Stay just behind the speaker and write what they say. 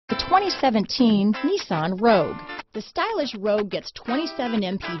2017 Nissan Rogue. The stylish Rogue gets 27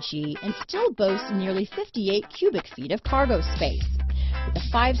 mpg and still boasts nearly 58 cubic feet of cargo space. With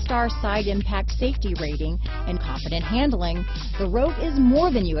a 5-star side impact safety rating and confident handling, the Rogue is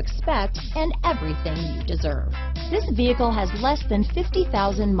more than you expect and everything you deserve. This vehicle has less than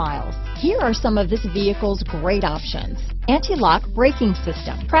 50,000 miles. Here are some of this vehicle's great options: anti-lock braking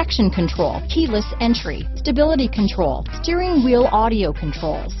system, traction control, keyless entry, stability control, steering wheel audio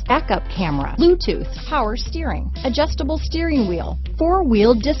controls, backup camera, Bluetooth, power steering, adjustable steering wheel,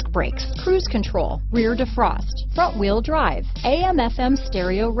 4-wheel disc brakes, cruise control, rear defrost, front wheel drive, AM/FM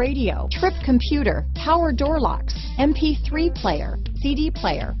stereo radio, trip computer, power door locks, MP3 player, CD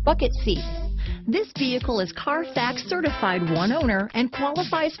player, bucket seats. This vehicle is Carfax certified one owner and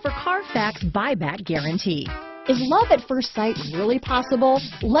qualifies for Carfax buyback guarantee. Is love at first sight really possible?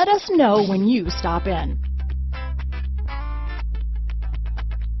 Let us know when you stop in.